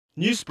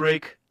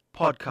Newsbreak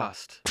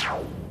Podcast.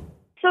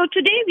 So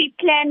today we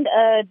planned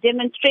a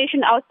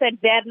demonstration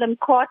outside Verulam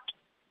Court,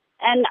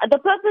 and the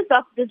purpose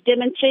of this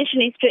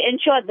demonstration is to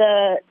ensure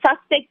the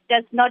suspect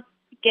does not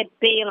get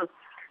bail.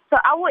 So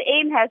our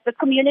aim as the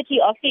community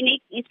of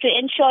Phoenix is to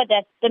ensure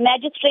that the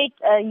magistrate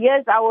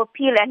hears our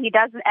appeal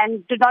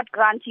and do not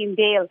grant him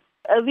bail.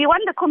 We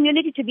want the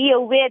community to be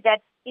aware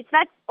that it's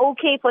not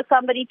okay for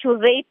somebody to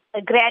rape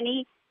a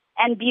granny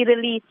and be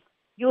released.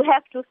 You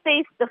have to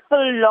face the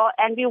full law,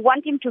 and we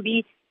want him to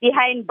be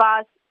behind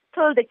bars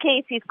till the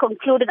case is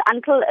concluded,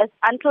 until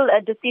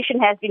a decision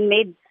has been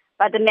made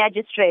by the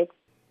magistrate.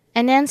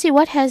 And Nancy,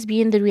 what has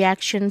been the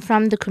reaction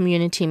from the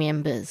community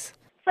members?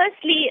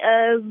 Firstly,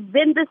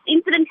 when this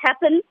incident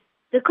happened,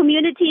 the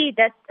community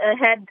that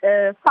had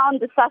found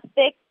the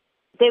suspect,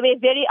 they were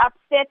very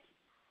upset,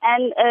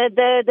 and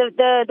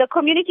the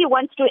community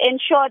wants to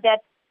ensure that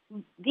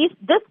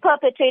this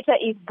perpetrator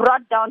is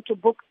brought down to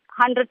book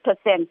 100%.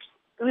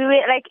 We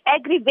were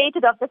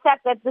aggravated of the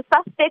fact that the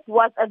suspect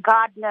was a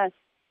gardener.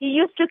 He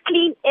used to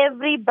clean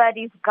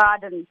everybody's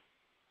garden.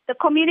 The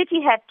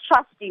community had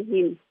trust in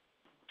him.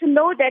 To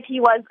know that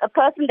he was a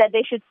person that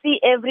they should see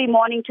every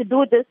morning to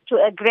do this to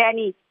a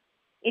granny,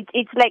 it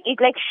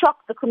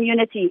shocked the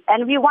community.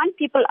 And we want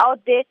people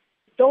out there,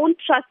 don't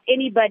trust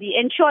anybody.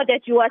 Ensure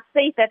that you are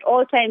safe at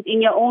all times in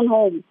your own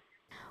home.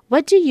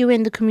 What do you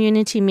and the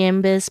community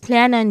members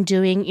plan on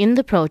doing in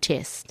the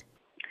protest?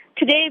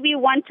 Today we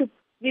want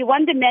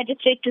the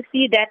magistrate to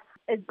see that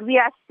we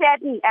are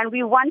saddened, and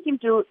we want him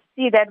to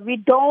see that we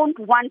don't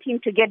want him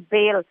to get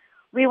bail.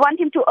 We want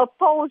him to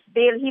oppose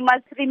bail. He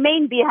must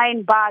remain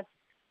behind bars.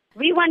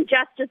 We want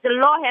justice. The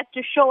law has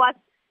to show us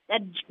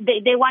that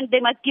they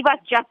must give us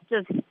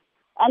justice.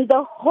 And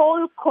the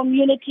whole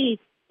community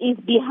is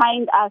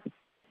behind us.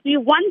 We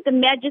want the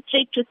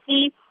magistrate to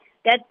see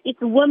that it's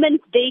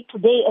Women's Day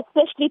today,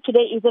 especially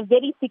today, is a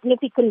very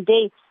significant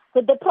day.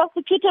 So the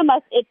prosecutor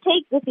must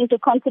take this into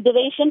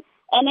consideration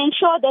and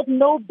ensure that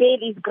no bail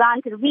is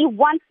granted. We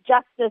want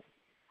justice,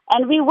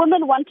 and we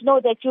women want to know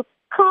that you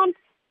can't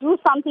do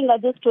something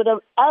like this to the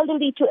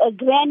elderly, to a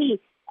granny,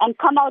 and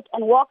come out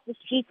and walk the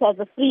streets as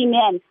a free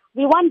man.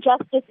 We want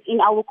justice in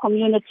our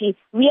community.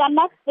 We are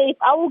not safe.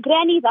 Our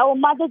grannies, our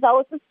mothers,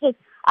 our sisters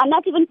are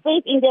not even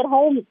safe in their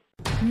homes.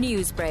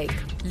 Newsbreak,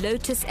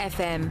 Lotus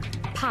FM,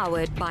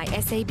 powered by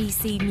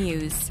SABC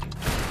News.